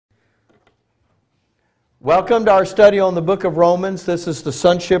Welcome to our study on the book of Romans. This is the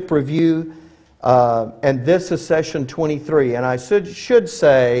Sonship Review, and this is session 23. And I should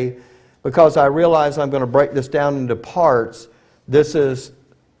say, because I realize I'm going to break this down into parts, this is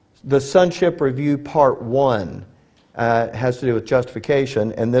the Sonship Review Part 1. It has to do with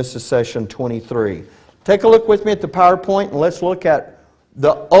justification, and this is session 23. Take a look with me at the PowerPoint, and let's look at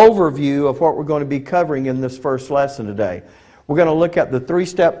the overview of what we're going to be covering in this first lesson today. We're going to look at the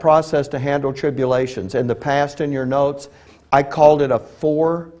three-step process to handle tribulations. In the past, in your notes, I called it a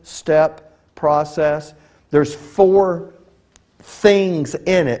four-step process. There's four things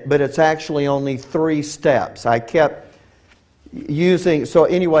in it, but it's actually only three steps. I kept using, so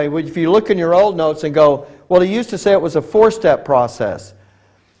anyway, if you look in your old notes and go, well, he used to say it was a four-step process.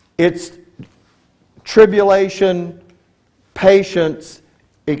 It's tribulation, patience,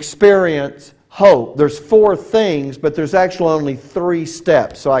 experience, hope. There's four things, but there's actually only three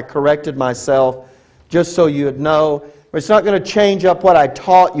steps. So I corrected myself just so you'd know. It's not going to change up what I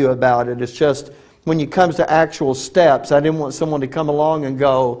taught you about it. It's just when it comes to actual steps, I didn't want someone to come along and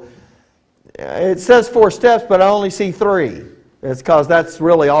go, it says four steps, but I only see three. It's because that's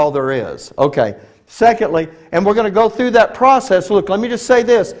really all there is. Okay. Secondly, and we're going to go through that process. Look, let me just say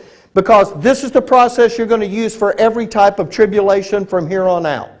this, because this is the process you're going to use for every type of tribulation from here on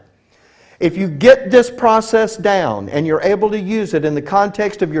out. If you get this process down and you're able to use it in the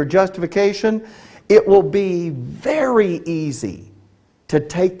context of your justification, it will be very easy to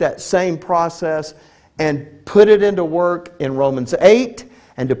take that same process and put it into work in Romans 8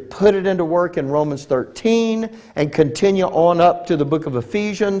 and to put it into work in Romans 13 and continue on up to the book of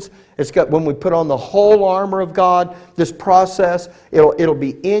Ephesians. It's got, when we put on the whole armor of God, this process, it'll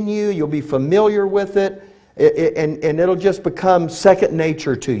be in you, you'll be familiar with it, and it'll just become second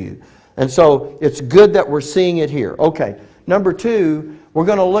nature to you. And so it's good that we're seeing it here. Okay, number two, we're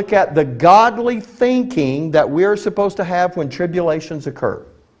going to look at the godly thinking that we're supposed to have when tribulations occur.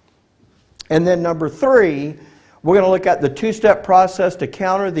 And then number three, we're going to look at the two-step process to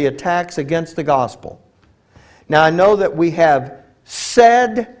counter the attacks against the gospel. Now I know that we have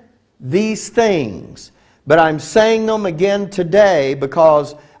said these things, but I'm saying them again today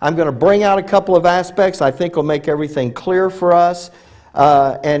because I'm going to bring out a couple of aspects I think will make everything clear for us.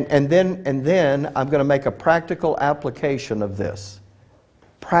 And then I'm going to make a practical application of this.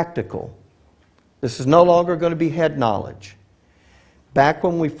 Practical. This is no longer going to be head knowledge. Back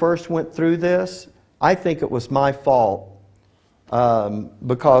when we first went through this, I think it was my fault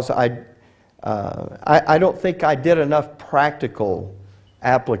because I don't think I did enough practical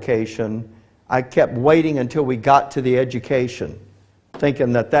application. I kept waiting until we got to the education,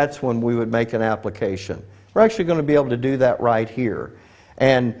 thinking that that's when we would make an application. We're actually going to be able to do that right here.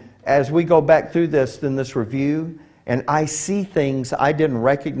 And as we go back through this in this review, and I see things I didn't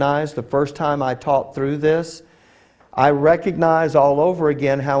recognize the first time I taught through this, I recognize all over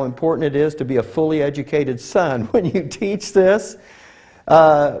again how important it is to be a fully educated son when you teach this.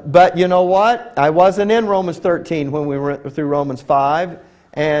 But you know what? I wasn't in Romans 13 when we went through Romans 5,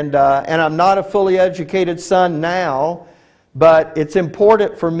 and I'm not a fully educated son now, but it's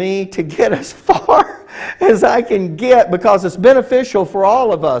important for me to get as far as I can get because it's beneficial for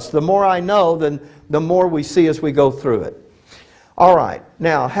all of us. The more I know, then the more we see as we go through it. All right.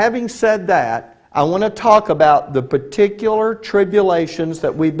 Now, having said that, I want to talk about the particular tribulations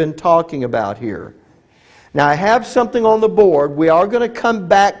that we've been talking about here. Now, I have something on the board. We are going to come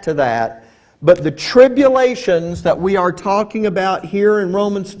back to that. But the tribulations that we are talking about here in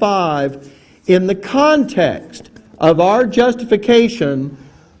Romans 5, in the context of our justification,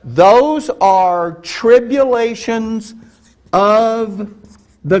 those are tribulations of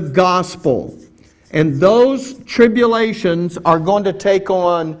the gospel. And those tribulations are going to take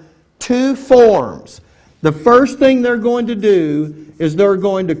on two forms. The first thing they're going to do is they're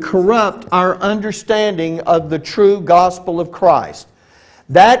going to corrupt our understanding of the true gospel of Christ.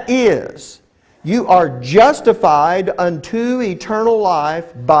 That is, you are justified unto eternal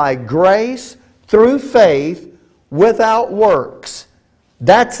life by grace through faith without works.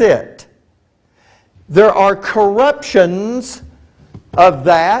 That's it. There are corruptions of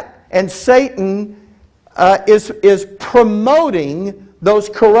that, and Satan is promoting those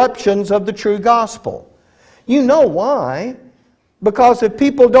corruptions of the true gospel. You know why? Because if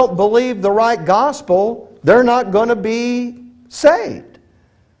people don't believe the right gospel, they're not going to be saved.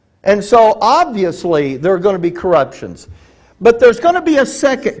 And so obviously there are going to be corruptions. But there's going to be a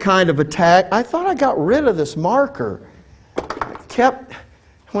second kind of attack. I thought I got rid of this marker.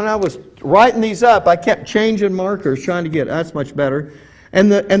 When I was writing these up, I kept changing markers, trying to get, that's much better.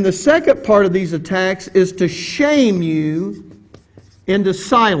 And the second part of these attacks is to shame you into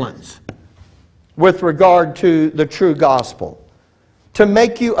silence. with regard to the true gospel, to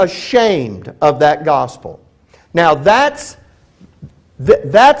make you ashamed of that gospel. Now that's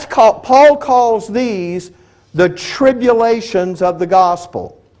called, Paul calls these the tribulations of the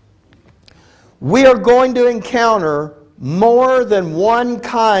gospel. We are going to encounter more than one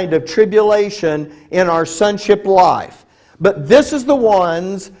kind of tribulation in our sonship life. But this is the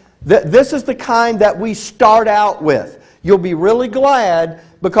ones, this is the kind that we start out with. You'll be really glad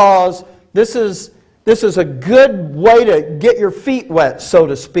because this is a good way to get your feet wet, so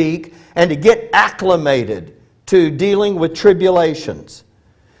to speak, and to get acclimated to dealing with tribulations.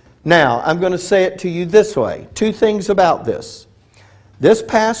 Now, I'm going to say it to you this way. Two things about this. This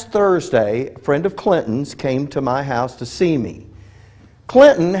past Thursday, a friend of Clinton's came to my house to see me.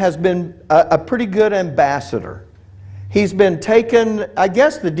 Clinton has been a pretty good ambassador. He's been taking, I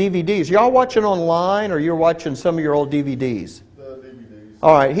guess, the DVDs. Y'all watching online or you're watching some of your old DVDs? The DVDs.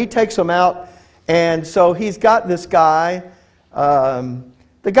 All right, he takes them out. And so he's got this guy.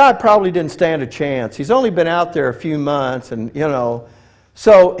 The guy probably didn't stand a chance. He's only been out there a few months, and you know.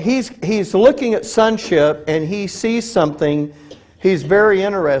 So he's looking at Sonship, and he sees something he's very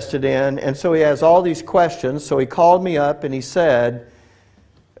interested in, and so he has all these questions. So he called me up and he said,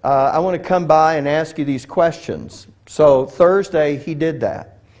 I want to come by and ask you these questions. So Thursday he did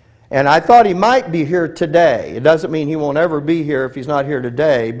that. And I thought he might be here today. It doesn't mean he won't ever be here if he's not here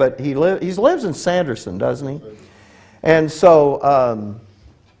today, but he lives in Sanderson, doesn't he? And so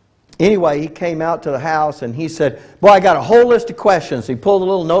anyway, he came out to the house and he said, boy, I got a whole list of questions. He pulled a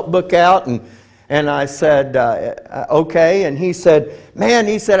little notebook out and I said, okay. And he said, man,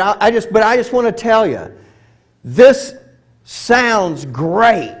 he said, I just want to tell you, this sounds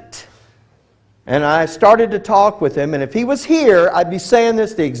great. And I started to talk with him, and if he was here, I'd be saying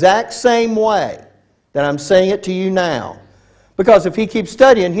this the exact same way that I'm saying it to you now. Because if he keeps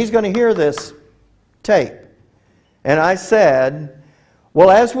studying, he's going to hear this tape. And I said,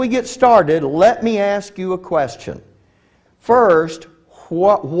 well, as we get started, let me ask you a question. First,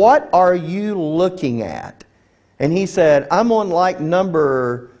 what are you looking at? And he said, I'm on like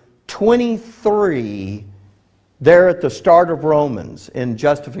number 23 there at the start of Romans in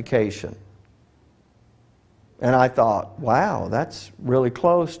justification. And I thought, wow, that's really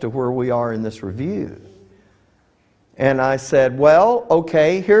close to where we are in this review. And I said, well,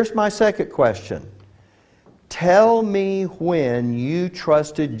 okay, here's my second question. Tell me when you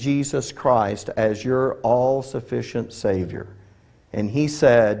trusted Jesus Christ as your all-sufficient Savior. And he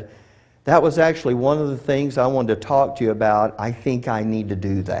said, that was actually one of the things I wanted to talk to you about. I think I need to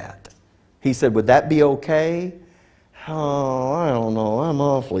do that. He said, would that be okay? Oh, I don't know. I'm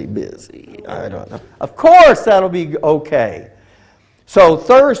awfully busy. I don't know. Of course that'll be okay. So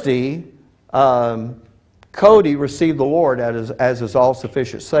Thursday, Cody received the Lord as his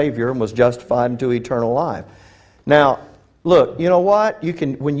all-sufficient Savior and was justified into eternal life. Now, look, you know what? You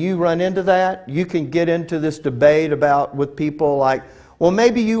can, when you run into that, you can get into this debate about with people like, well,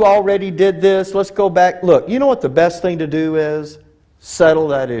 maybe you already did this. Let's go back. Look, you know what the best thing to do is? Settle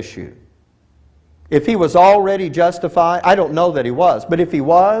that issue. If he was already justified, I don't know that he was, but if he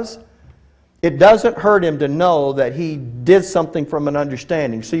was, it doesn't hurt him to know that he did something from an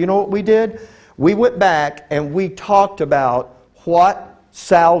understanding. So you know what we did? We went back and we talked about what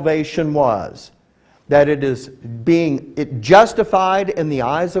salvation was. That it is being justified in the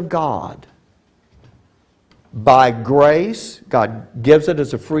eyes of God. By grace, God gives it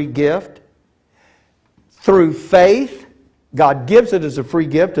as a free gift. Through faith, God gives it as a free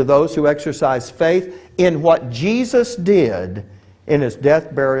gift to those who exercise faith in what Jesus did in His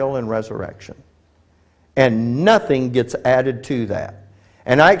death, burial, and resurrection. And nothing gets added to that.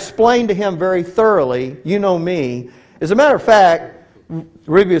 And I explained to him very thoroughly, you know me. As a matter of fact,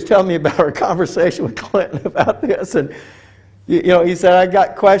 Ruby was telling me about our conversation with Clinton about this. And you know, he said, I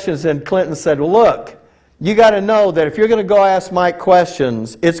got questions. And Clinton said, well, look, you got to know that if you're going to go ask Mike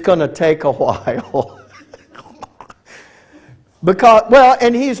questions, it's going to take a while. Because, well,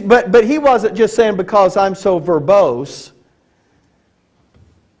 and but he wasn't just saying because I'm so verbose,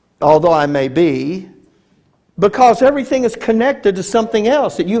 although I may be, because everything is connected to something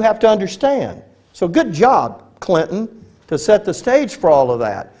else that you have to understand. So good job, Clinton, to set the stage for all of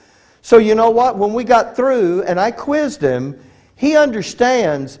that. So you know what? When we got through and I quizzed him, he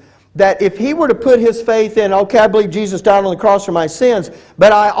understands that if he were to put his faith in, okay, I believe Jesus died on the cross for my sins,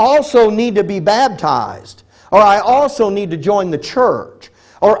 but I also need to be baptized. Or I also need to join the church.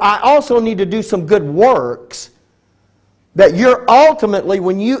 Or I also need to do some good works. That you're ultimately,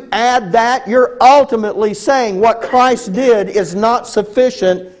 when you add that, you're ultimately saying what Christ did is not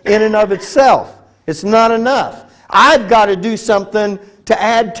sufficient in and of itself. It's not enough. I've got to do something to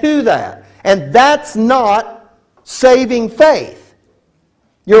add to that. And that's not saving faith.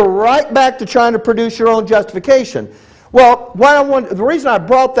 You're right back to trying to produce your own justification. Well, the reason I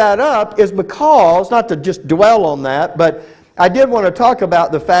brought that up is because, not to just dwell on that, but I did want to talk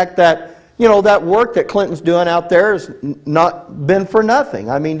about the fact that, you know, that work that Clinton's doing out there has not been for nothing.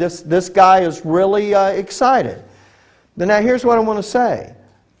 I mean, this guy is really excited. But now here's what I want to say.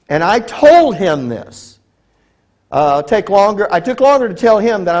 And I told him this. I took longer to tell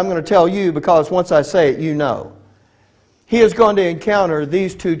him than I'm going to tell you, because once I say it, you know. He is going to encounter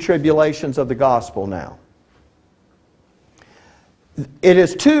these two tribulations of the gospel now. It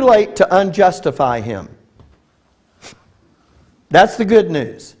is too late to unjustify him. That's the good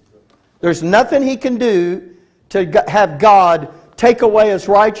news. There's nothing he can do to have God take away his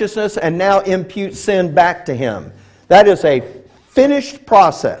righteousness and now impute sin back to him. That is a finished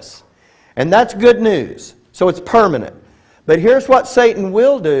process. And that's good news. So it's permanent. But here's what Satan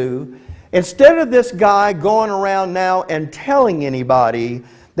will do. Instead of this guy going around now and telling anybody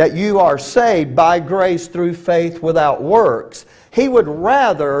that you are saved by grace through faith without works, he would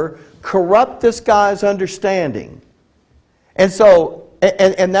rather corrupt this guy's understanding. And so,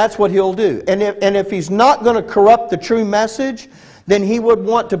 and that's what he'll do. And if he's not going to corrupt the true message, then he would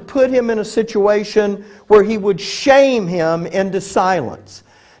want to put him in a situation where he would shame him into silence.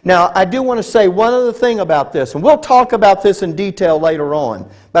 Now, I do want to say one other thing about this, and we'll talk about this in detail later on,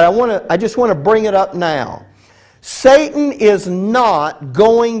 but I just want to bring it up now. Satan is not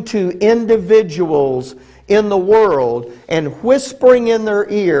going to individuals in the world and whispering in their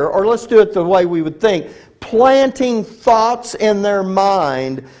ear, or let's do it the way we would think, planting thoughts in their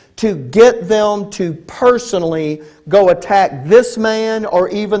mind to get them to personally go attack this man or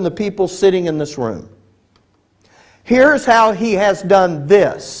even the people sitting in this room. Here's how he has done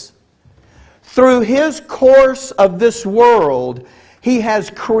this. Through his course of this world, he has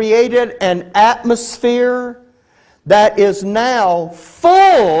created an atmosphere that is now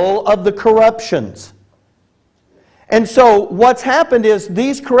full of the corruptions. And so what's happened is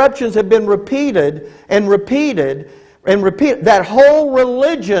these corruptions have been repeated and repeated and repeated. That whole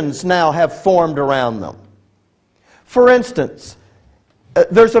religions now have formed around them. For instance,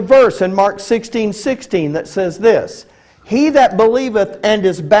 there's a verse in Mark 16:16 that says this: "He that believeth and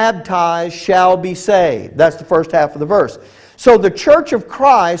is baptized shall be saved." That's the first half of the verse. So the Church of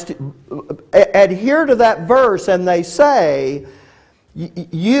Christ adhere to that verse, and they say,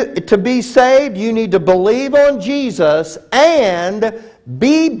 to be saved, you need to believe on Jesus and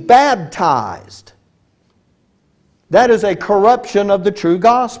be baptized. That is a corruption of the true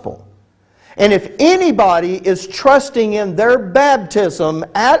gospel. And if anybody is trusting in their baptism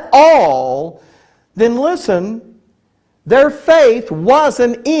at all, then listen, their faith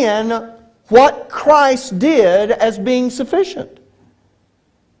wasn't in what Christ did as being sufficient.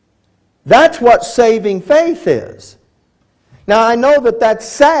 That's what saving faith is. Now, I know that that's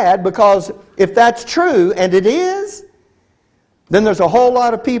sad, because if that's true, and it is, then there's a whole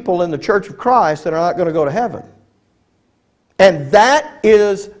lot of people in the Church of Christ that are not going to go to heaven. And that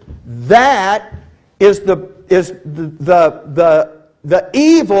is the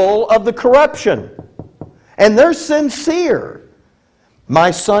evil of the corruption. And they're sincere.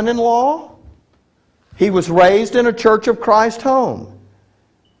 My son-in-law, he was raised in a Church of Christ home.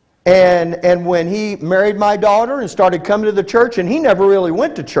 And when he married my daughter and started coming to the church, and he never really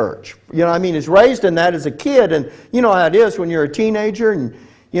went to church. You know, I mean, he's raised in that as a kid, and you know how it is when you're a teenager and,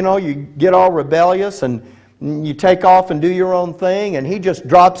 you know, you get all rebellious and you take off and do your own thing, and he just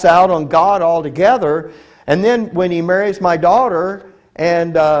drops out on God altogether. And then when he marries my daughter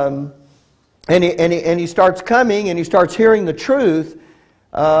and he starts coming and he starts hearing the truth,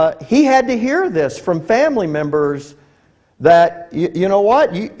 he had to hear this from family members that, you know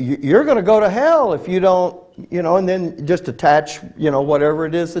what, you're going to go to hell if you don't, you know, and then just attach, you know, whatever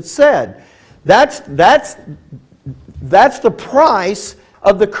it is that's said. That's the price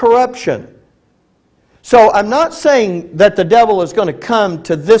of the corruption. So I'm not saying that the devil is going to come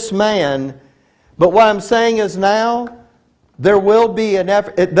to this man, but what I'm saying is now there will be an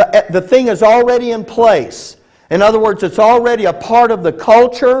effort. The thing is already in place. In other words, it's already a part of the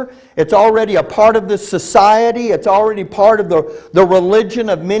culture. It's already a part of the society. It's already part of the religion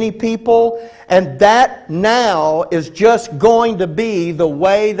of many people. And that now is just going to be the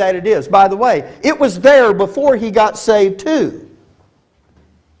way that it is. By the way, it was there before he got saved too.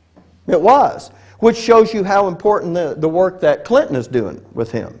 It was. Which shows you how important the work that Clinton is doing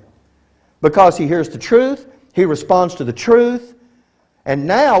with him. Because he hears the truth. He responds to the truth. And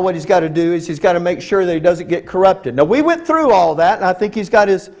now what he's got to do is he's got to make sure that he doesn't get corrupted. Now we went through all that, and I think he's got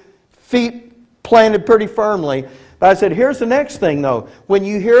his feet planted pretty firmly. But I said, here's the next thing though. When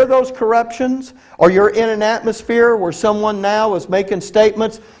you hear those corruptions, or you're in an atmosphere where someone now is making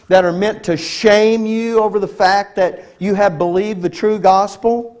statements that are meant to shame you over the fact that you have believed the true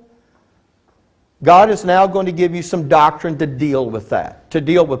gospel, God is now going to give you some doctrine to deal with that, to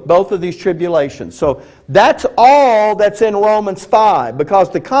deal with both of these tribulations. So that's all that's in Romans 5,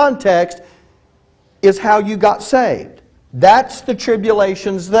 because the context is how you got saved. That's the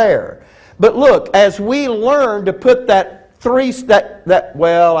tribulations there. But look, as we learn to put that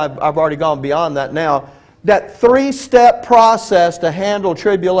I've already gone beyond that now, that three-step process to handle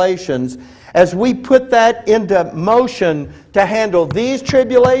tribulations, as we put that into motion to handle these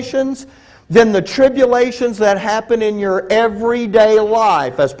tribulations, then the tribulations that happen in your everyday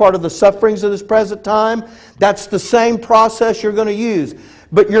life as part of the sufferings of this present time, that's the same process you're going to use.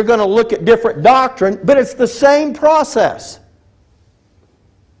 But you're going to look at different doctrine, but it's the same process.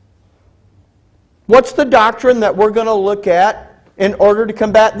 What's the doctrine that we're going to look at in order to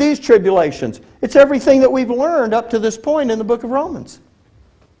combat these tribulations? It's everything that we've learned up to this point in the book of Romans.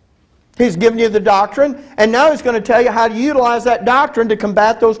 He's given you the doctrine, and now he's going to tell you how to utilize that doctrine to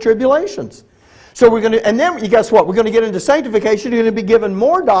combat those tribulations. So we're going to, and then guess what? We're going to get into sanctification. You're going to be given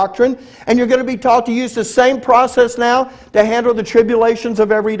more doctrine, and you're going to be taught to use the same process now to handle the tribulations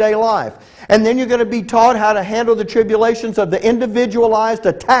of everyday life. And then you're going to be taught how to handle the tribulations of the individualized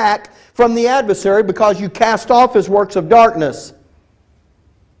attack from the adversary, because you cast off his works of darkness.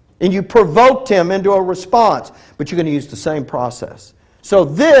 And you provoked him into a response. But you're going to use the same process. So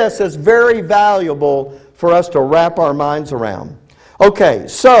this is very valuable for us to wrap our minds around. Okay,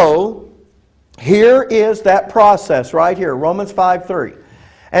 so here is that process right here, Romans 5:3.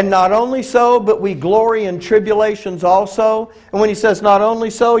 And not only so, but we glory in tribulations also. And when he says not only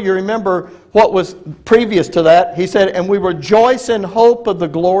so, you remember what was previous to that. He said, and we rejoice in hope of the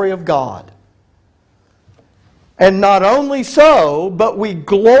glory of God. And not only so, but we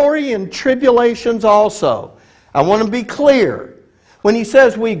glory in tribulations also. I want to be clear. When he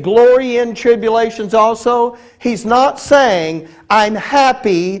says we glory in tribulations also, he's not saying I'm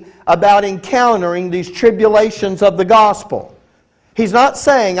happy about encountering these tribulations of the gospel. He's not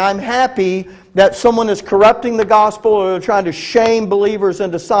saying I'm happy that someone is corrupting the gospel or trying to shame believers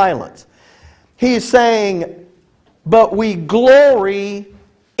into silence. He's saying, but we glory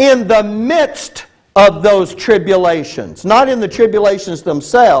in the midst of those tribulations, not in the tribulations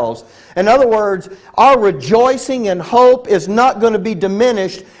themselves. In other words, our rejoicing and hope is not going to be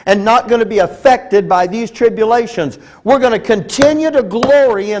diminished and not going to be affected by these tribulations. We're going to continue to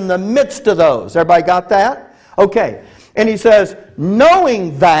glory in the midst of those. Everybody got that? Okay. And he says,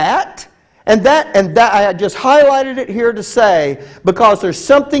 knowing that, and that I just highlighted it here to say, because there's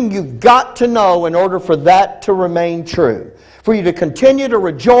something you've got to know in order for that to remain true. For you to continue to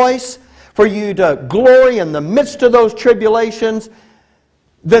rejoice, for you to glory in the midst of those tribulations,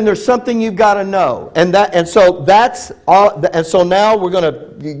 then there's something you've got to know. And so that's all. And so now we're going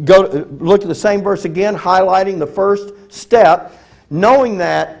to go look at the same verse again, highlighting the first step, knowing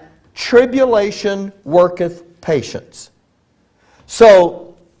that tribulation worketh patience.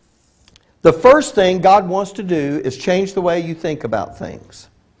 So the first thing God wants to do is change the way you think about things.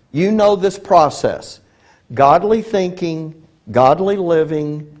 You know this process. Godly thinking, godly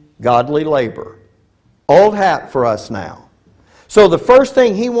living, godly labor. Old hat for us now. So the first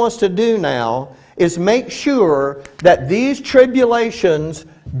thing he wants to do now is make sure that these tribulations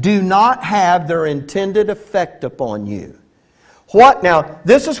do not have their intended effect upon you. Now,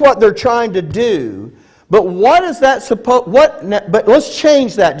 this is what they're trying to do, but what is that supposed... But let's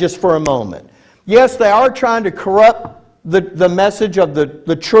change that just for a moment. Yes, they are trying to corrupt the message of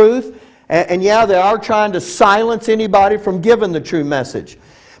the truth, and yeah, they are trying to silence anybody from giving the true message.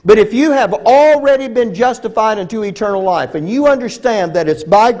 But if you have already been justified into eternal life, and you understand that it's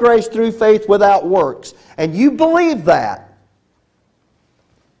by grace through faith without works, and you believe that,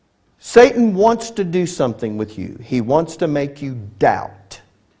 Satan wants to do something with you. He wants to make you doubt.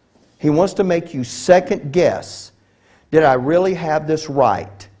 He wants to make you second guess. Did I really have this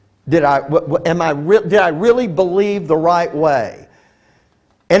right? Did I really believe the right way?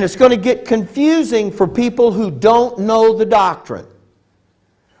 And it's going to get confusing for people who don't know the doctrine.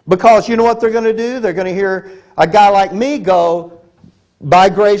 Because you know what they're going to do? They're going to hear a guy like me go, by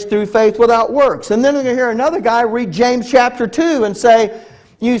grace through faith without works. And then they're going to hear another guy read James chapter 2 and say,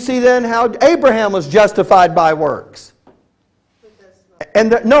 you see then how Abraham was justified by works.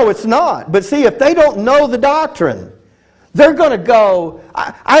 And no, it's not. But see, if they don't know the doctrine, they're going to go,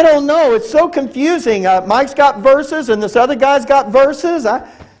 I don't know, it's so confusing. Mike's got verses and this other guy's got verses.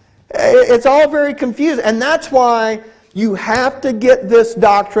 It's all very confusing. And that's why you have to get this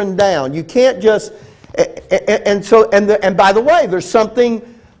doctrine down. You can't just, And by the way, there's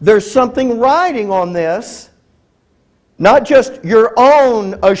something riding on this, not just your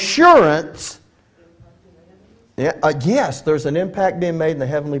own assurance. Yes, there's an impact being made in the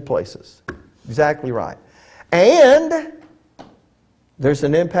heavenly places. Exactly right. And there's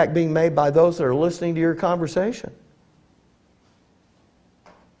an impact being made by those that are listening to your conversation.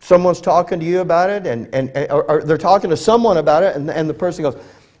 Someone's talking to you about it, or they're talking to someone about it, and the person goes,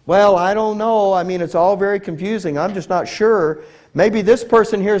 well, I don't know. I mean, it's all very confusing. I'm just not sure. Maybe this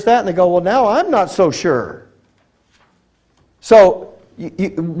person hears that, and they go, well, now I'm not so sure. So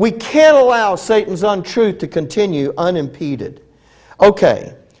we can't allow Satan's untruth to continue unimpeded.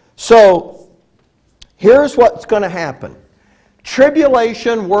 Okay, so here's what's going to happen.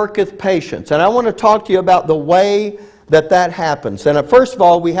 Tribulation worketh patience. And I want to talk to you about the way that happens. And first of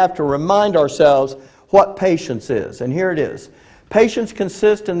all, we have to remind ourselves what patience is. And here it is. Patience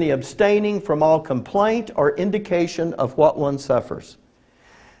consists in the abstaining from all complaint or indication of what one suffers.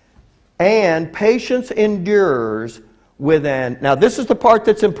 And patience endures with now this is the part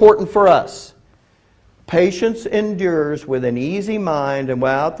that's important for us. Patience endures with an easy mind and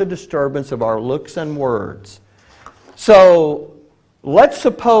without the disturbance of our looks and words. So let's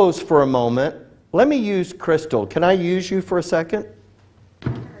suppose for a moment, let me use Crystal. Can I use you for a second?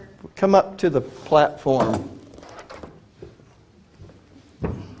 Come up to the platform.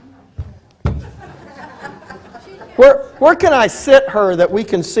 Where can I sit her that we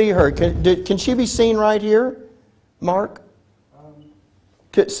can see her? Can she be seen right here, Mark?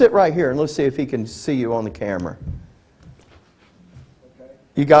 Sit right here and let's see if he can see you on the camera. Okay.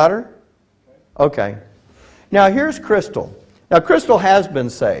 You got her? Okay. Now here's Crystal. Now Crystal has been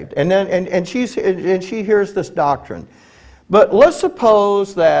saved, and she hears this doctrine. But let's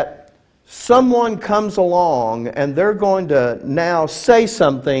suppose that someone comes along and they're going to now say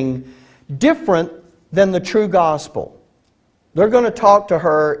something different than the true gospel. They're going to talk to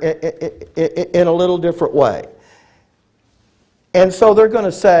her in a little different way. And so they're going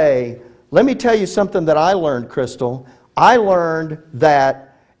to say, let me tell you something that I learned, Crystal. I learned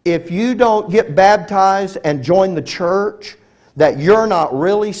that if you don't get baptized and join the church, that you're not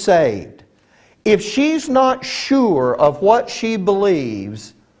really saved. If she's not sure of what she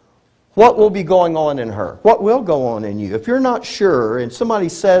believes, what will be going on in her? What will go on in you? If you're not sure and somebody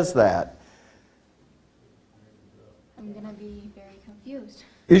says that, I'm going to be very confused.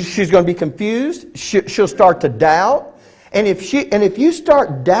 She's going to be confused. She'll start to doubt. And if you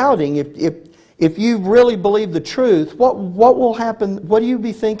start doubting, if you really believe the truth, what will happen? What do you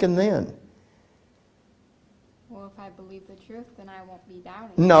be thinking then? Well, if I believe the truth, then I won't be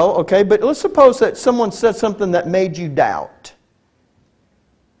doubting. No, okay, but let's suppose that someone said something that made you doubt.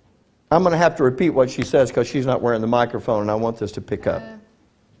 I'm going to have to repeat what she says because she's not wearing the microphone and I want this to pick up.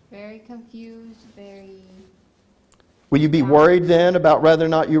 Very confused, very... Will you be worried then about whether or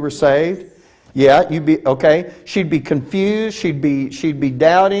not you were saved? Yeah, you'd be, okay. She'd be confused, she'd be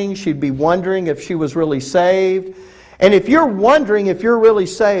doubting, she'd be wondering if she was really saved. And if you're wondering if you're really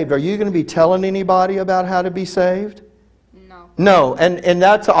saved, are you going to be telling anybody about how to be saved? No. No, and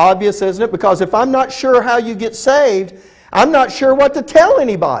that's obvious, isn't it? Because if I'm not sure how you get saved, I'm not sure what to tell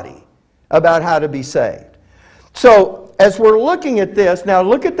anybody about how to be saved. So, as we're looking at this, now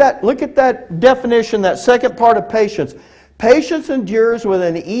look at that definition, that second part of patience. Patience endures with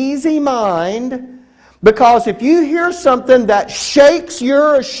an easy mind, because if you hear something that shakes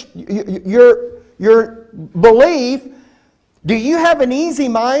your belief, do you have an easy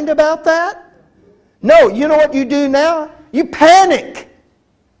mind about that? No, you know what you do now? You panic.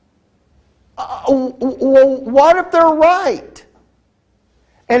 What if they're right?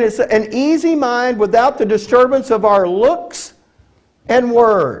 And it's an easy mind without the disturbance of our looks and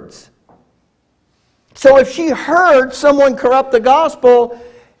words. So if she heard someone corrupt the gospel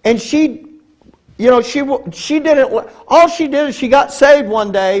and she didn't, all she did is she got saved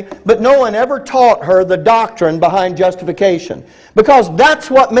one day, but no one ever taught her the doctrine behind justification. Because that's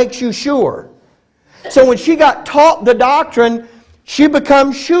what makes you sure. So when she got taught the doctrine, she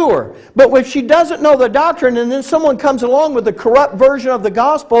becomes sure. But if she doesn't know the doctrine and then someone comes along with the corrupt version of the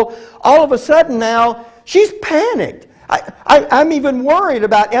gospel, all of a sudden now she's panicked. I'm even worried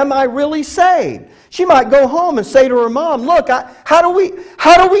about, am I really saved? She might go home and say to her mom, look, how do we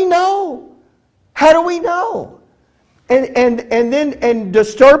know? How do we know? And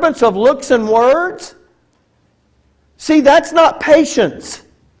disturbance of looks and words? See, that's not patience.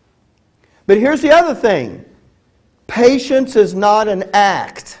 But here's the other thing. Patience is not an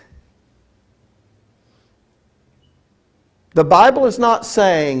act. The Bible is not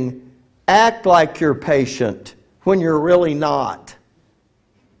saying, act like you're patient when you're really not.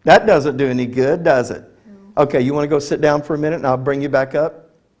 That doesn't do any good, does it? No. Okay, you want to go sit down for a minute and I'll bring you back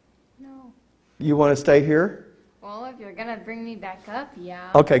up? No. You want to stay here? Well, if you're going to bring me back up, yeah.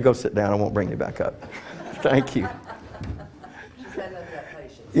 Okay, go sit down. I won't bring you back up. Thank you. She's had enough of that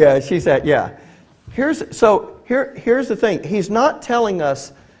patience. Yeah, she said, yeah. Here's the thing. He's not telling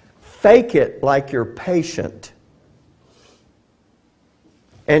us, fake it like you're patient.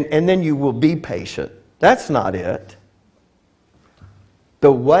 And then you will be patient. That's not it.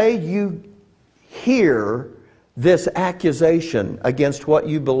 The way you hear this accusation against what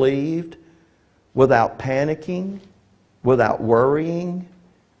you believed without panicking, without worrying,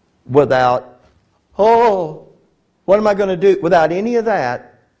 without, oh, what am I going to do? Without any of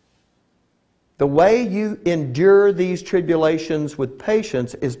that, the way you endure these tribulations with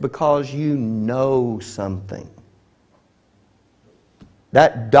patience is because you know something.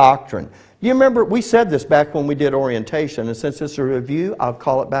 That doctrine. You remember, we said this back when we did orientation, and since it's a review, I'll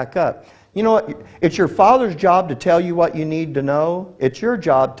call it back up. You know what? It's your Father's job to tell you what you need to know. It's your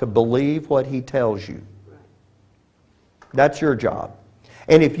job to believe what He tells you. That's your job.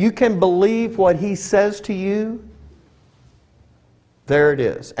 And if you can believe what He says to you, there it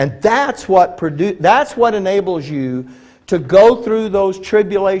is. And that's what enables you to go through those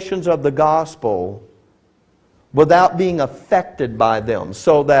tribulations of the gospel without being affected by them.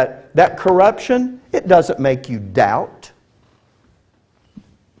 So that corruption, it doesn't make you doubt.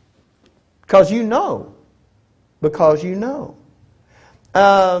 Because you know. Because you know.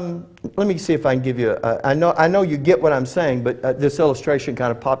 Let me see if I can give you I know you get what I'm saying, but this illustration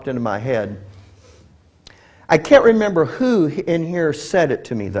kind of popped into my head. I can't remember who in here said it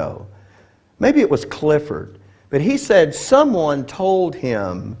to me, though. Maybe it was Clifford. But he said someone told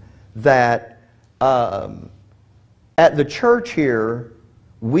him that at the church here,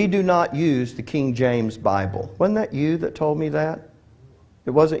 we do not use the King James Bible. Wasn't that you that told me that?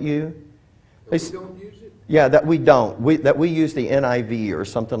 It wasn't you? We don't use it? Yeah, that we don't. That we use the NIV or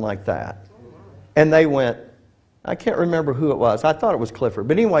something like that. And they went, I can't remember who it was. I thought it was Clifford.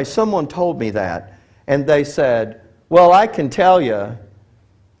 But anyway, someone told me that. And they said, well, I can tell you,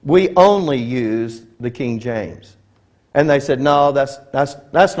 we only use the King James. And they said, no,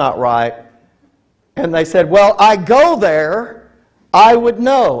 that's not right. And they said, well, I go there, I would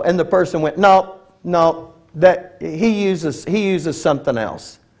know. And the person went, no, that he uses something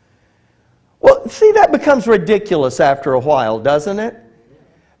else. Well, see, that becomes ridiculous after a while, doesn't it?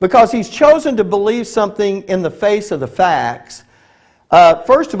 Because he's chosen to believe something in the face of the facts.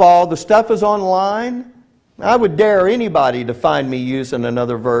 First of all, the stuff is online. I would dare anybody to find me using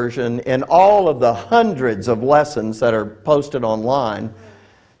another version in all of the hundreds of lessons that are posted online.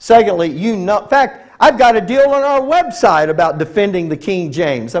 Secondly, in fact, I've got a deal on our website about defending the King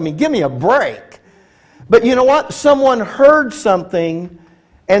James. I mean, give me a break. But you know what? Someone heard something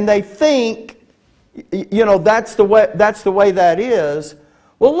and they think, you know, that's the way that is.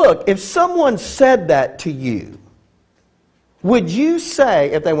 Well, look, if someone said that to you, would you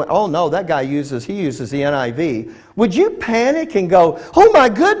say, if they went, oh no, that guy uses the NIV, would you panic and go, oh my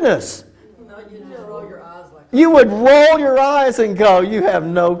goodness? No, you just roll your eyes like that. You would roll your eyes and go, you have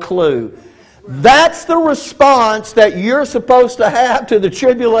no clue. That's the response that you're supposed to have to the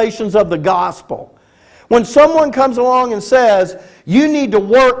tribulations of the gospel. When someone comes along and says, you need to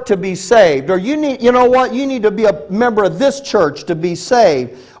work to be saved, or you need to be a member of this church to be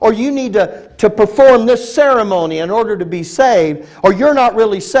saved, or you need to perform this ceremony in order to be saved, or you're not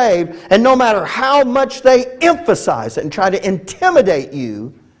really saved, and no matter how much they emphasize it and try to intimidate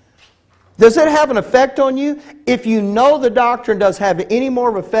you, does it have an effect on you? If you know the doctrine does have any more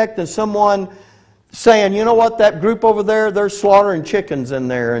of effect than someone saying, you know what, that group over there, they're slaughtering chickens in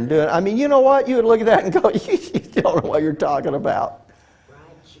there and doing, I mean, you know what, you would look at that and go, you don't know what you're talking about. Fried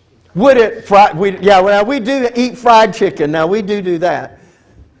chicken. Would it, well, we do eat fried chicken, now we do that.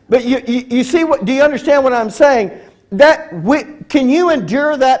 But you see, do you understand what I'm saying? Can you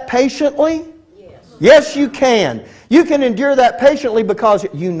endure that patiently? Yes. Yes, you can. You can endure that patiently because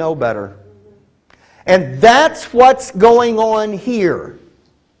you know better. And that's what's going on here.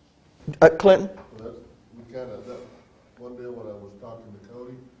 Clinton? One day when I was talking to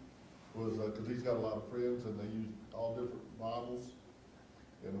Cody was because he's got a lot of friends and they use all different Bibles,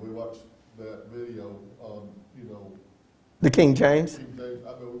 and we watched that video on The King James. King James.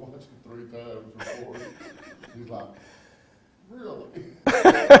 I mean, we watched it 3 times before. He's like, really?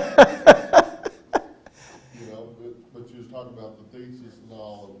 But you was talking about the thesis and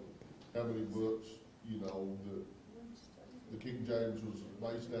all, and how many books the King James was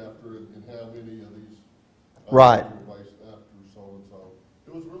based after, and how many of these Right. were based after so and so.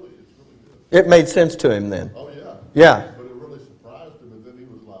 It's really good. It made sense to him then. Oh yeah. Yeah. But it really surprised him, and then he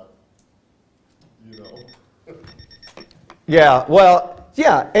was like, Yeah, well,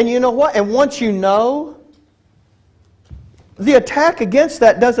 yeah, and you know what? And once you know, the attack against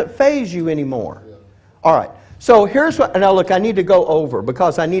that doesn't faze you anymore. Yeah. All right, so here's what, now look, I need to go over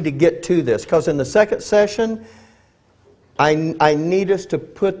because I need to get to this. Because in the second session, I need us to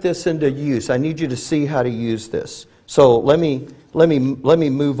put this into use. I need you to see how to use this. So let me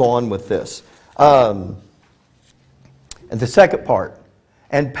move on with this. And the second part,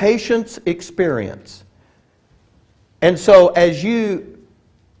 and patience experience. And so as you,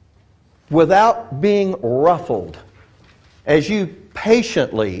 without being ruffled, as you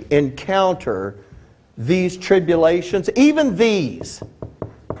patiently encounter these tribulations, even these,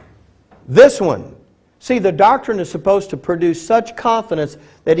 this one, see, the doctrine is supposed to produce such confidence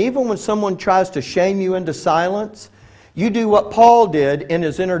that even when someone tries to shame you into silence, you do what Paul did in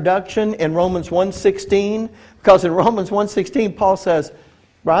his introduction in Romans 1:16, because in Romans 1:16 Paul says,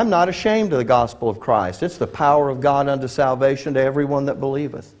 I'm not ashamed of the gospel of Christ. It's the power of God unto salvation to everyone that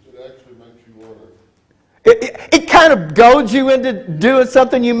believeth. It actually makes you want to. It kind of goads you into doing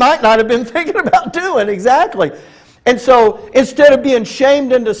something you might not have been thinking about doing, exactly. And so instead of being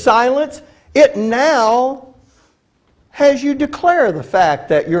shamed into silence, it now has you declare the fact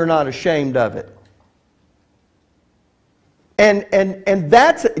that you're not ashamed of it. And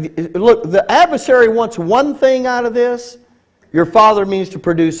that's, look, the adversary wants one thing out of this. Your Father means to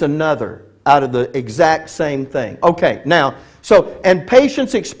produce another out of the exact same thing. Okay, now, so, and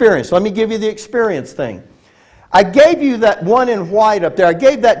patience experience. Let me give you the experience thing. I gave you that one in white up there. I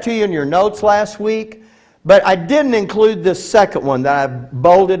gave that to you in your notes last week, but I didn't include this second one that I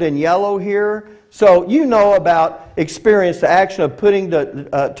bolded in yellow here. So you know about experience, the action of putting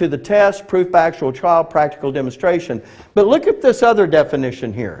to the test, proof by actual trial, practical demonstration. But look at this other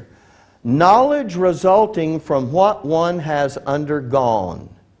definition here. Knowledge resulting from what one has undergone.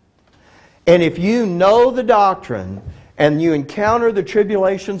 And if you know the doctrine and you encounter the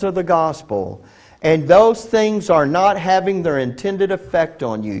tribulations of the gospel, and those things are not having their intended effect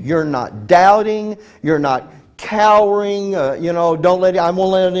on you, you're not doubting, you're not cowering, I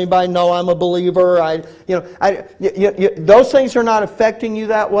won't let anybody know I'm a believer. Those things are not affecting you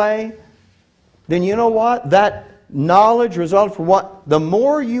that way. Then you know what? That knowledge results from what? The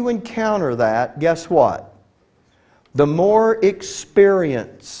more you encounter that, guess what? The more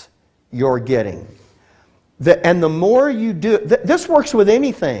experience you're getting. And the more you do, this works with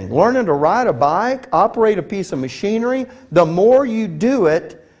anything. Learning to ride a bike, operate a piece of machinery, the more you do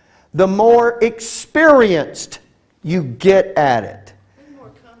it, the more experienced you get at it. You're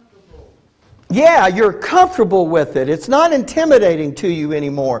more comfortable. Yeah, you're comfortable with it. It's not intimidating to you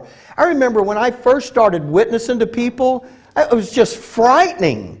anymore. I remember when I first started witnessing to people, it was just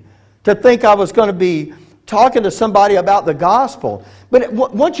frightening to think I was going to be talking to somebody about the gospel. But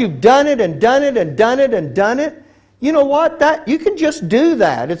once you've done it and done it and done it and done it, you know what? That you can just do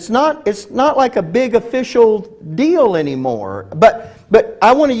that. It's not like a big official deal anymore. But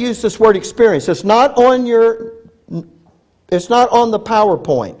I want to use this word experience. It's not on the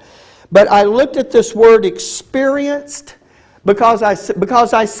PowerPoint. But I looked at this word experienced because I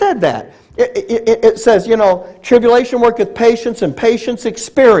said that. It says, tribulation worketh patience, and patience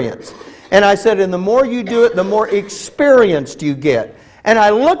experience. And I said, and the more you do it, the more experienced you get. And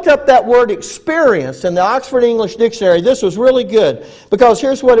I looked up that word experienced in the Oxford English Dictionary. This was really good because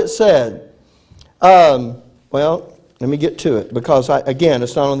here's what it said. Well, let me get to it because, again,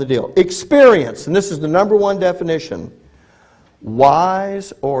 it's not on the deal. Experience, and this is the number one definition.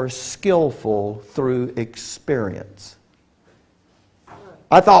 Wise or skillful through experience.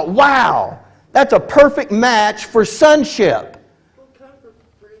 I thought, wow, that's a perfect match for sonship. Well, comfort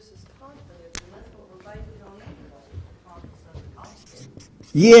produces confidence, and that's what we're basing on anyway. Confidence of the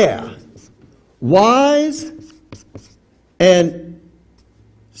gospel. Yeah. Wise and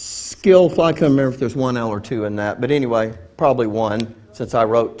skillful. I can't remember if there's one L or two in that. But anyway, probably one since I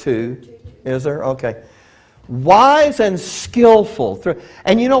wrote two. Is there? Okay. Wise and skillful.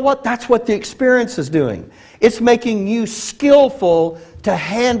 And you know what? That's what the experience is doing. It's making you skillful to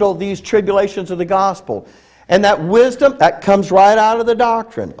handle these tribulations of the gospel. And that wisdom, that comes right out of the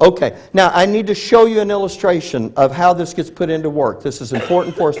doctrine. Okay, now I need to show you an illustration of how this gets put into work. This is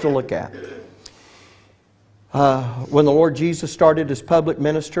important for us to look at. When the Lord Jesus started His public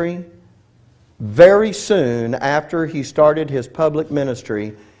ministry, very soon after He started His public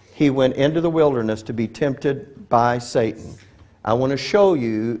ministry, He went into the wilderness to be tempted by Satan. I want to show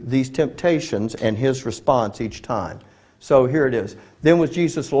you these temptations and His response each time. So here it is. Then was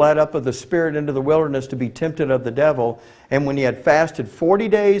Jesus led up of the Spirit into the wilderness to be tempted of the devil. And when He had fasted 40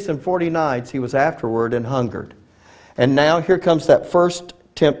 days and 40 nights, He was afterward and hungered. And now here comes that first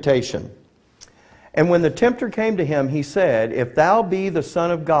temptation. And when the tempter came to him, he said, If thou be the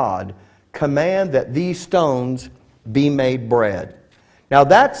Son of God, command that these stones be made bread. Now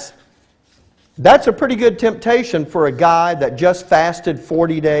that's a pretty good temptation for a guy that just fasted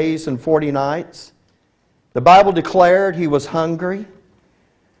 40 days and 40 nights. The Bible declared he was hungry.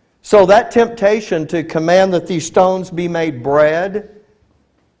 So that temptation to command that these stones be made bread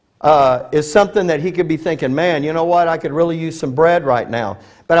is something that he could be thinking, man, you know what, I could really use some bread right now.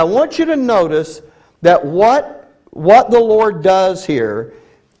 But I want you to notice that what the Lord does here,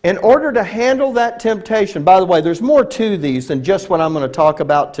 in order to handle that temptation, by the way, there's more to these than just what I'm going to talk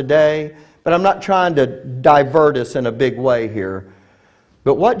about today, but I'm not trying to divert us in a big way here.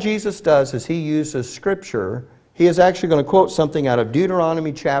 But what Jesus does is He uses Scripture. He is actually going to quote something out of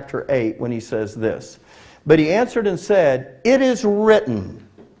Deuteronomy chapter 8 when He says this. But He answered and said, It is written.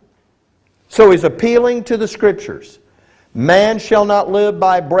 So He's appealing to the Scriptures. Man shall not live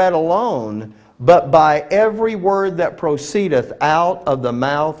by bread alone, but by every word that proceedeth out of the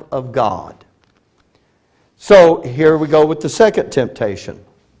mouth of God. So here we go with the second temptation.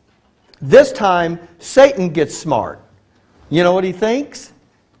 This time, Satan gets smart. You know what he thinks?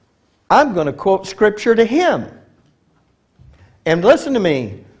 I'm going to quote Scripture to him. And listen to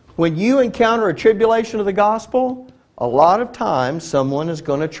me, when you encounter a tribulation of the gospel, a lot of times someone is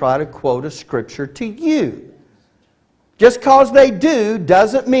going to try to quote a Scripture to you. Just because they do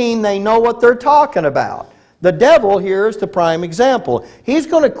doesn't mean they know what they're talking about. The devil here is the prime example. He's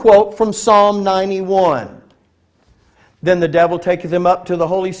going to quote from Psalm 91. Then the devil taketh him up to the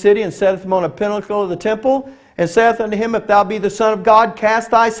holy city and setteth him on a pinnacle of the temple, and saith unto him, If thou be the Son of God, cast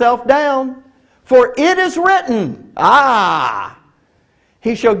thyself down. For it is written,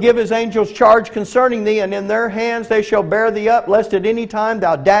 He shall give His angels charge concerning thee, and in their hands they shall bear thee up, lest at any time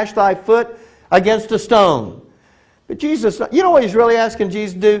thou dash thy foot against a stone. But Jesus, you know what He's really asking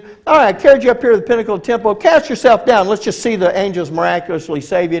Jesus to do? All right, I carried you up here to the pinnacle of the temple. Cast yourself down. Let's just see the angels miraculously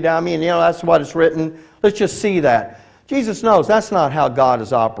save you down. I mean, you know, that's what it's written. Let's just see that. Jesus knows that's not how God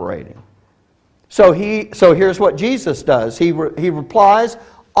is operating. So here's what Jesus does. He replies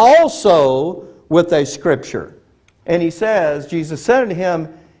also with a Scripture. And He says, Jesus said unto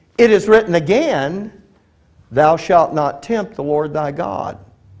him, It is written again, Thou shalt not tempt the Lord thy God.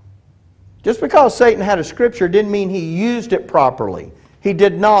 Just because Satan had a Scripture didn't mean he used it properly. He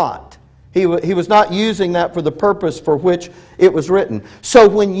did not. He was not using that for the purpose for which it was written. So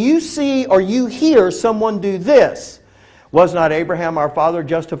when you see or you hear someone do this, was not Abraham our father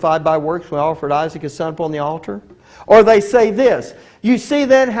justified by works when he offered Isaac his son upon the altar? Or they say this, You see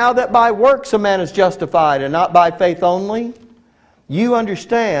then how that by works a man is justified and not by faith only? You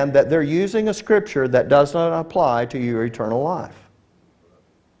understand that they're using a Scripture that does not apply to your eternal life.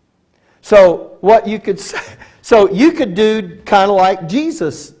 So what you could say, so you could do kind of like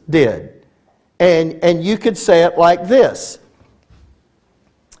Jesus did. And you could say it like this.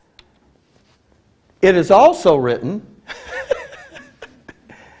 It is also written,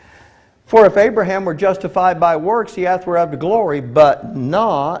 For if Abraham were justified by works, he hath whereof to glory, but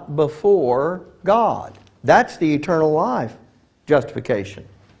not before God. That's the eternal life justification.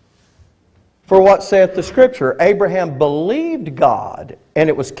 For what saith the Scripture? Abraham believed God, and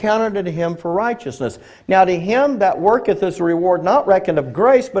it was counted unto him for righteousness. Now to him that worketh is a reward not reckoned of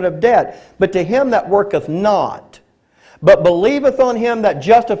grace, but of debt. But to him that worketh not, but believeth on Him that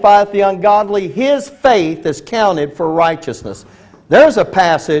justifieth the ungodly, his faith is counted for righteousness. There's a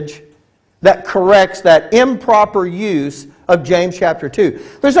passage that corrects that improper use of James chapter 2.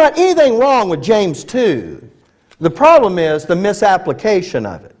 There's not anything wrong with James 2. The problem is the misapplication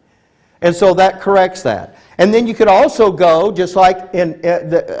of it. And so that corrects that. And then you could also go, just like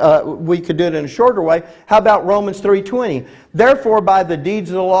we could do it in a shorter way, how about Romans 3:20? Therefore by the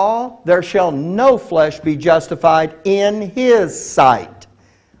deeds of the law there shall no flesh be justified in His sight.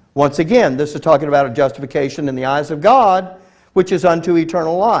 Once again, this is talking about a justification in the eyes of God, which is unto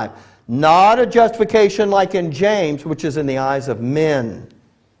eternal life. Not a justification like in James, which is in the eyes of men.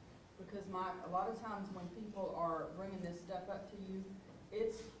 Because, Mike, a lot of times when people are bringing this stuff up to you,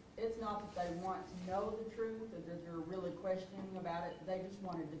 it's not that they want to know the truth or that they're really questioning about it. They just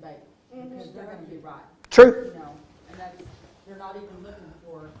want to debate because they're going to be right. True. You know, and they're not even looking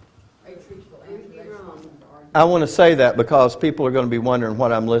for a truthful answer. They just want them to argue. I want to say that because people are going to be wondering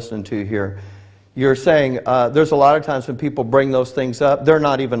what I'm listening to here. You're saying there's a lot of times when people bring those things up, they're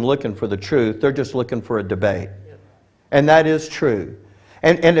not even looking for the truth. They're just looking for a debate. And that is true.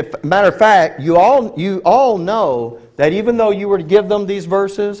 And if, matter of fact, you all know that even though you were to give them these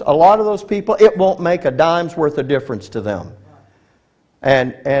verses, a lot of those people, it won't make a dime's worth of difference to them.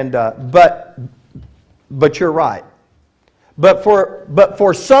 But you're right. But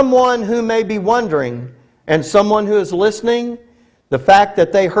for someone who may be wondering and someone who is listening, the fact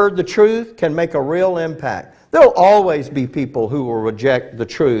that they heard the truth can make a real impact. There will always be people who will reject the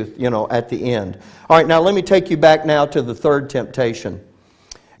truth, at the end. All right, now let me take you back now to the third temptation.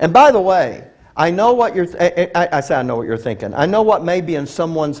 And by the way, I know what you're I know what you're thinking. I know what may be in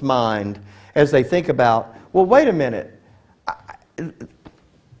someone's mind as they think about, well, wait a minute.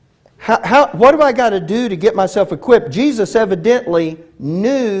 What do I got to do to get myself equipped? Jesus evidently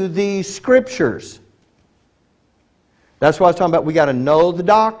knew these scriptures. That's what I was talking about. We got to know the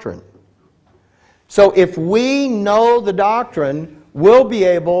doctrine. So if we know the doctrine, we'll be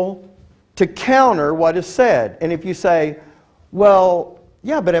able to counter what is said. And if you say, well,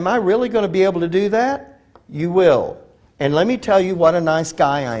 yeah, but am I really going to be able to do that? You will. And let me tell you what a nice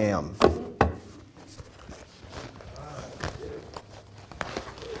guy I am.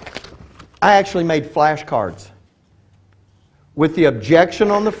 I actually made flashcards with the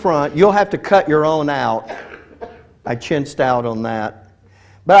objection on the front. You'll have to cut your own out. I chinched out on that.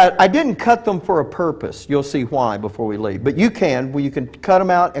 But I didn't cut them for a purpose. You'll see why before we leave. But you can cut them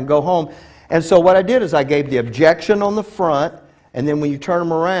out and go home. And so what I did is I gave the objection on the front, and then when you turn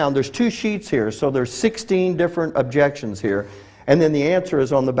them around, there's 2 sheets here, so there's 16 different objections here, and then the answer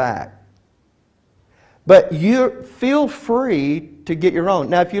is on the back. But you feel free to get your own.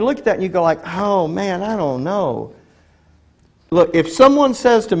 Now, if you look at that and you go like, oh man, I don't know. Look, if someone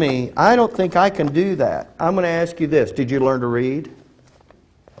says to me, I don't think I can do that, I'm going to ask you this. Did you learn to read?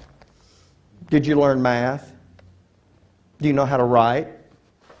 Did you learn math? Do you know how to write?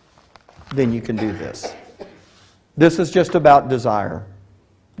 Then you can do this. This is just about desire.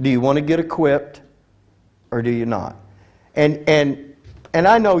 Do you want to get equipped or do you not? And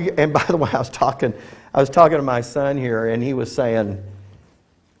I know you, and by the way, I was talking to my son here, and he was saying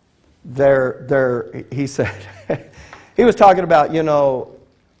he said he was talking about,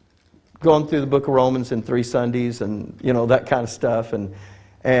 going through the book of Romans in 3 Sundays and that kind of stuff,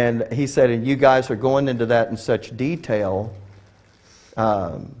 and he said, and you guys are going into that in such detail.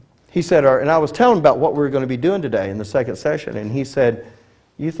 He said, and I was telling him about what we were going to be doing today in the second session, and he said,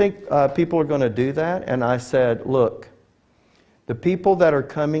 you think people are going to do that? And I said, look, the people that are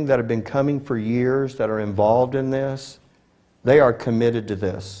coming, that have been coming for years, that are involved in this, they are committed to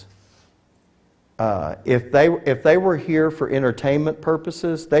this. If they were here for entertainment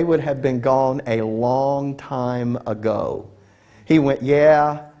purposes, they would have been gone a long time ago. He went,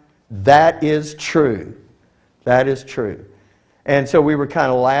 yeah, that is true. That is true. And so we were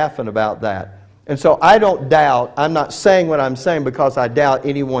kind of laughing about that. And so I don't doubt, I'm not saying what I'm saying because I doubt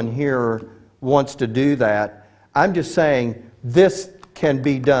anyone here wants to do that. I'm just saying this can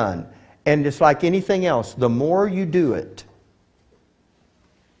be done. And it's like anything else, the more you do it,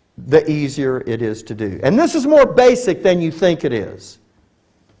 the easier it is to do. And this is more basic than you think it is.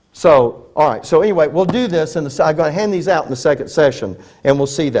 So, all right. So anyway, we'll do this. I'm going to hand these out in the second session, and we'll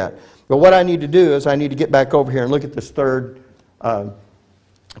see that. But what I need to do is I need to get back over here and look at this third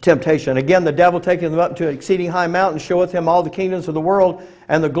temptation. Again, the devil taketh him up to an exceeding high mountain, showeth him all the kingdoms of the world,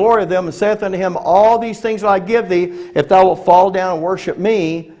 and the glory of them, and saith unto him, all these things will I give thee, if thou wilt fall down and worship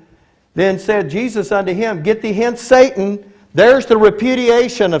me. Then said Jesus unto him, get thee hence, Satan. There's the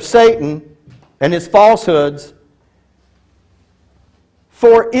repudiation of Satan and his falsehoods.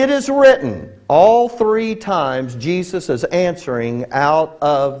 For it is written, all 3 times Jesus is answering out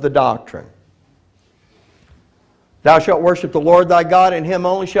of the doctrine. Thou shalt worship the Lord thy God, and him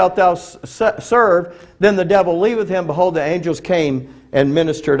only shalt thou serve. Then the devil leaveth him. Behold, the angels came and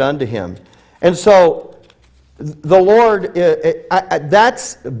ministered unto him. And so the Lord,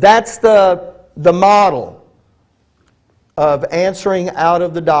 that's the model of answering out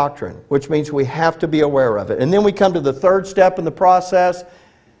of the doctrine, which means we have to be aware of it. And then we come to the third step in the process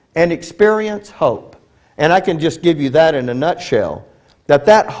and experience hope. And I can just give you that in a nutshell.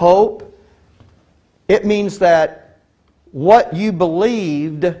 That hope, it means that what you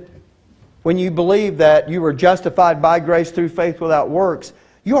believed when you believed that you were justified by grace through faith without works,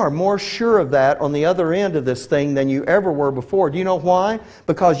 you are more sure of that on the other end of this thing than you ever were before. Do you know why?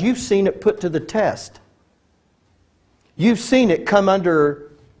 Because you've seen it put to the test. You've seen it come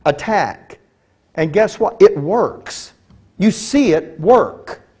under attack. And guess what? It works. You see it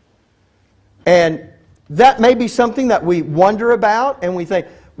work. And that may be something that we wonder about and we think,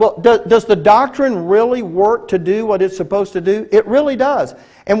 well, does the doctrine really work to do what it's supposed to do? It really does.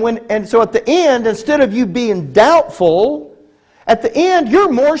 And so at the end, instead of you being doubtful, at the end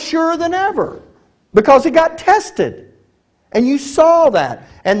you're more sure than ever because it got tested. And you saw that.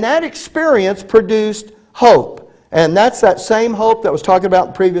 And that experience produced hope. And that's that same hope that was talking about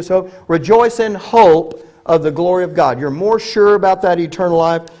in the previous hope. Rejoice in hope of the glory of God. You're more sure about that eternal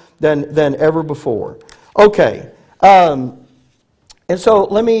life than ever before. Okay. And so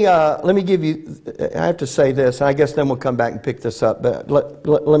let me give you, I have to say this, and I guess then we'll come back and pick this up, but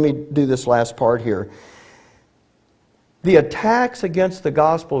let me do this last part here. The attacks against the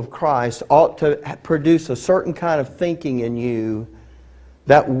gospel of Christ ought to produce a certain kind of thinking in you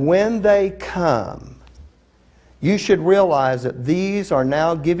that when they come, you should realize that these are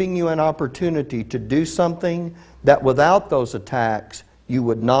now giving you an opportunity to do something that without those attacks you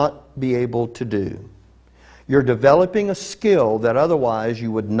would not be able to do. You're developing a skill that otherwise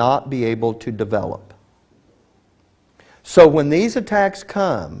you would not be able to develop. So when these attacks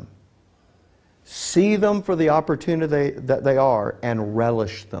come, see them for the opportunity that they are and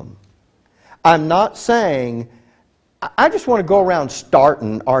relish them. I'm not saying, I just want to go around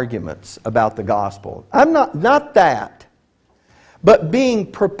starting arguments about the gospel. I'm not that. But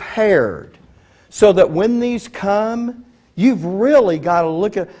being prepared so that when these come, you've really got to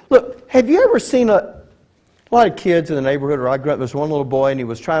look, have you ever seen a lot of kids in the neighborhood where I grew up? There was one little boy and he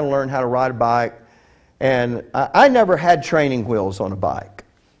was trying to learn how to ride a bike. And I never had training wheels on a bike.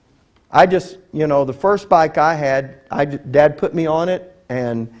 I just, the first bike I had, Dad put me on it,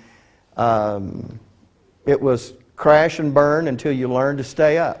 and it was crash and burn until you learned to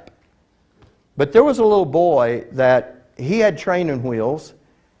stay up. But there was a little boy that he had training wheels,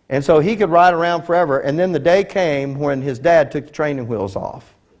 and so he could ride around forever. And then the day came when his dad took the training wheels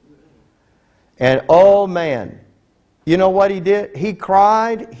off. And oh man, you know what he did? He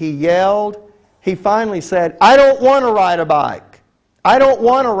cried, he yelled, he finally said, I don't want to ride a bike. I don't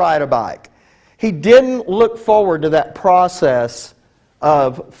want to ride a bike. He didn't look forward to that process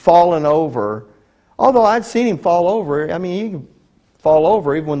of falling over. Although I'd seen him fall over. I mean, you can fall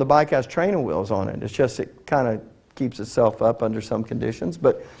over even when the bike has training wheels on it. It's just it kind of keeps itself up under some conditions.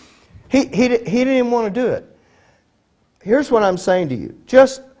 But he didn't even want to do it. Here's what I'm saying to you.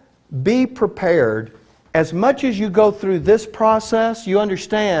 Just be prepared. As much as you go through this process, you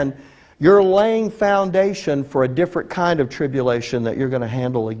understand you're laying foundation for a different kind of tribulation that you're going to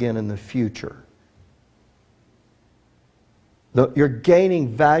handle again in the future. You're gaining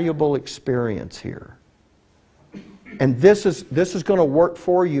valuable experience here. And this is going to work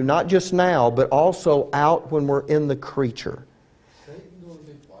for you, not just now, but also out when we're in the creature. Satan going to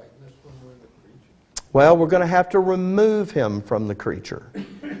be fighting us when we're in the creature? Well, we're going to have to remove him from the creature.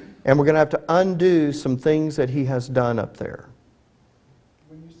 And we're going to have to undo some things that he has done up there.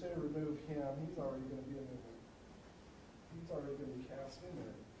 When you say remove him, he's already going to be he's already going to be cast in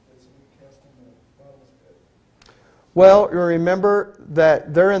there. It's cast in the bottomless pit. Well, remember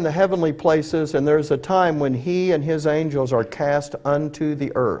that they're in the heavenly places, and there's a time when he and his angels are cast unto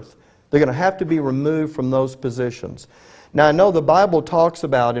the earth. They're going to have to be removed from those positions. Now, I know the Bible talks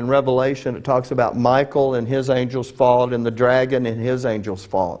about, in Revelation, it talks about Michael and his angels' fault and the dragon and his angels'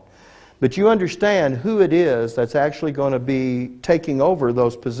 fault. But you understand who it is that's actually going to be taking over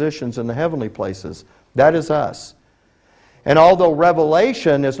those positions in the heavenly places. That is us. And although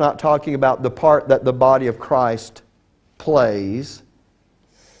Revelation is not talking about the part that the body of Christ plays,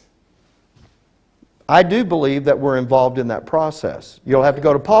 I do believe that we're involved in that process. You'll have to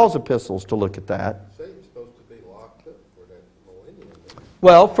go to Paul's epistles to look at that. Satan's supposed to be locked up for that millennium.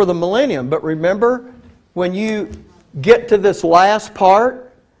 Well, for the millennium. But remember, when you get to this last part,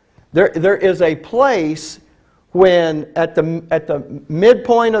 there is a place when at the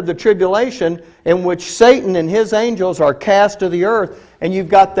midpoint of the tribulation in which Satan and his angels are cast to the earth, and you've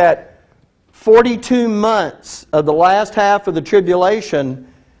got that 42 months of the last half of the tribulation.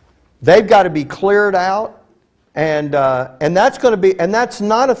 They've got to be cleared out, and that's going to be, and that's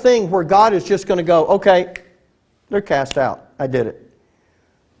not a thing where God is just going to go, okay, they're cast out. I did it.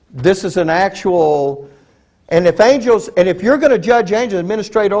 This is an actual. And if you're going to judge angels,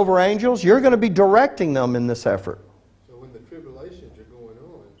 administrate over angels, you're going to be directing them in this effort. So when the tribulations are going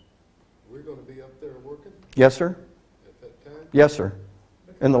on, we're going to be up there working Yes, sir. at that time? Yes, sir.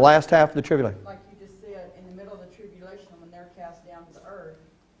 In the last half of the tribulation. Like you just said, in the middle of the tribulation, when they're cast down to the earth,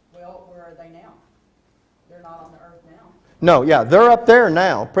 well, where are they now? They're not on the earth now. No, yeah, they're up there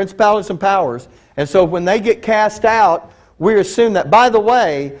now, principalities and powers. And so when they get cast out, we assume that, by the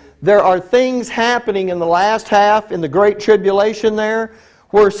way, there are things happening in the last half, in the Great Tribulation there,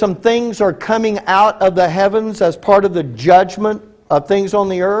 where some things are coming out of the heavens as part of the judgment of things on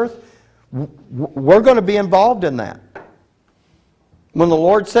the earth. We're going to be involved in that. When the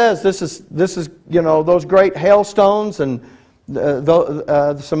Lord says this is those great hailstones and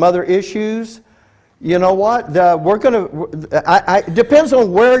some other issues, you know what? We're going to. It depends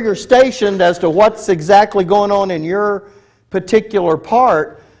on where you're stationed as to what's exactly going on in your particular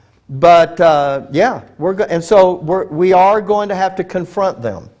part. But yeah, and so we are going to have to confront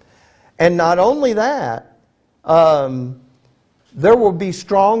them. And not only that, there will be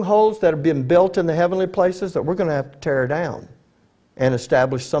strongholds that have been built in the heavenly places that we're going to have to tear down and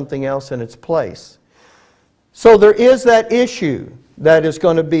establish something else in its place. So there is that issue that is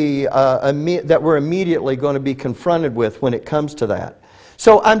going to be that we're immediately going to be confronted with when it comes to that.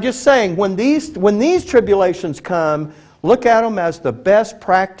 So I'm just saying, when these tribulations come, look at them as the best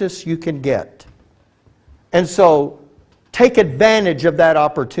practice you can get. And so take advantage of that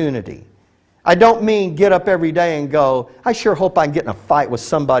opportunity. I don't mean get up every day and go, I sure hope I can get in a fight with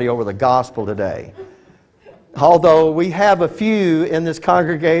somebody over the gospel today. Although we have a few in this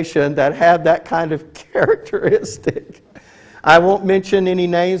congregation that have that kind of characteristic. I won't mention any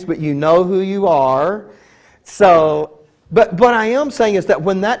names, but you know who you are. So, but what I am saying is that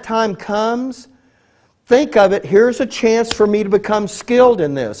when that time comes, think of it, here's a chance for me to become skilled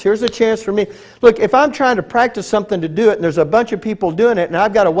in this. Here's a chance for me. Look, if I'm trying to practice something to do it and there's a bunch of people doing it and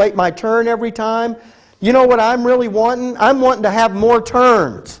I've got to wait my turn every time, you know what I'm really wanting? I'm wanting to have more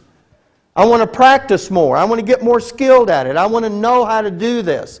turns. I want to practice more. I want to get more skilled at it. I want to know how to do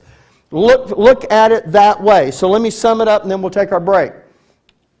this. Look at it that way. So let me sum it up and then we'll take our break.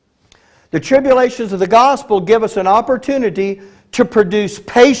 The tribulations of the gospel give us an opportunity to produce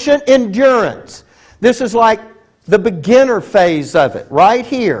patient endurance. This is like the beginner phase of it, right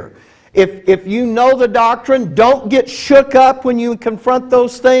here. If you know the doctrine, don't get shook up when you confront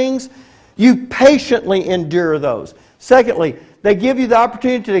those things. You patiently endure those. Secondly, they give you the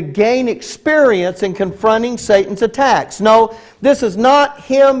opportunity to gain experience in confronting Satan's attacks. No, this is not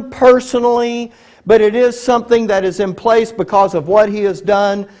him personally, but it is something that is in place because of what he has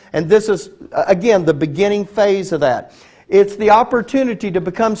done. And this is, again, the beginning phase of that. It's the opportunity to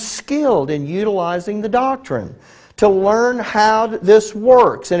become skilled in utilizing the doctrine, to learn how this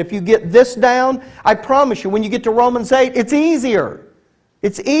works. And if you get this down, I promise you, when you get to Romans 8, it's easier.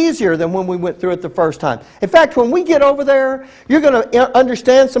 It's easier than when we went through it the first time. In fact, when we get over there, you're going to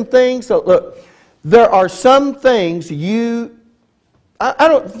understand some things. So look, there are some things I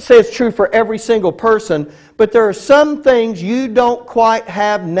don't say it's true for every single person, but there are some things you don't quite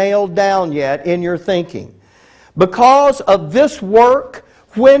have nailed down yet in your thinking. Because of this work,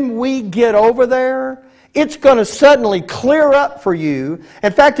 when we get over there, it's going to suddenly clear up for you.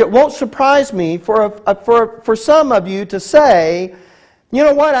 In fact, it won't surprise me for some of you to say, you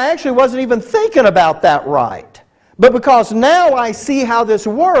know what, I actually wasn't even thinking about that right. But because now I see how this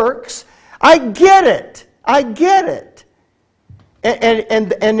works, I get it. I get it.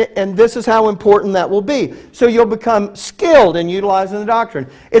 And this is how important that will be. So you'll become skilled in utilizing the doctrine.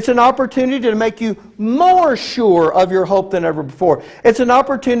 It's an opportunity to make you more sure of your hope than ever before. It's an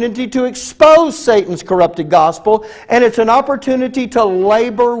opportunity to expose Satan's corrupted gospel. And it's an opportunity to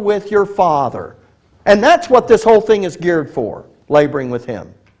labor with your Father. And that's what this whole thing is geared for. Laboring with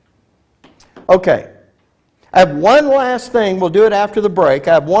Him. Okay. I have one last thing. We'll do it after the break.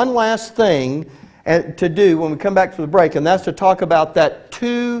 I have one last thing to do when we come back from the break, and that's to talk about that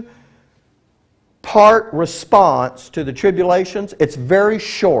two-part response to the tribulations. It's very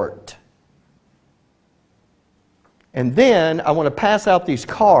short. And then I want to pass out these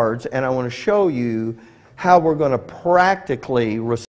cards, and I want to show you how we're going to practically respond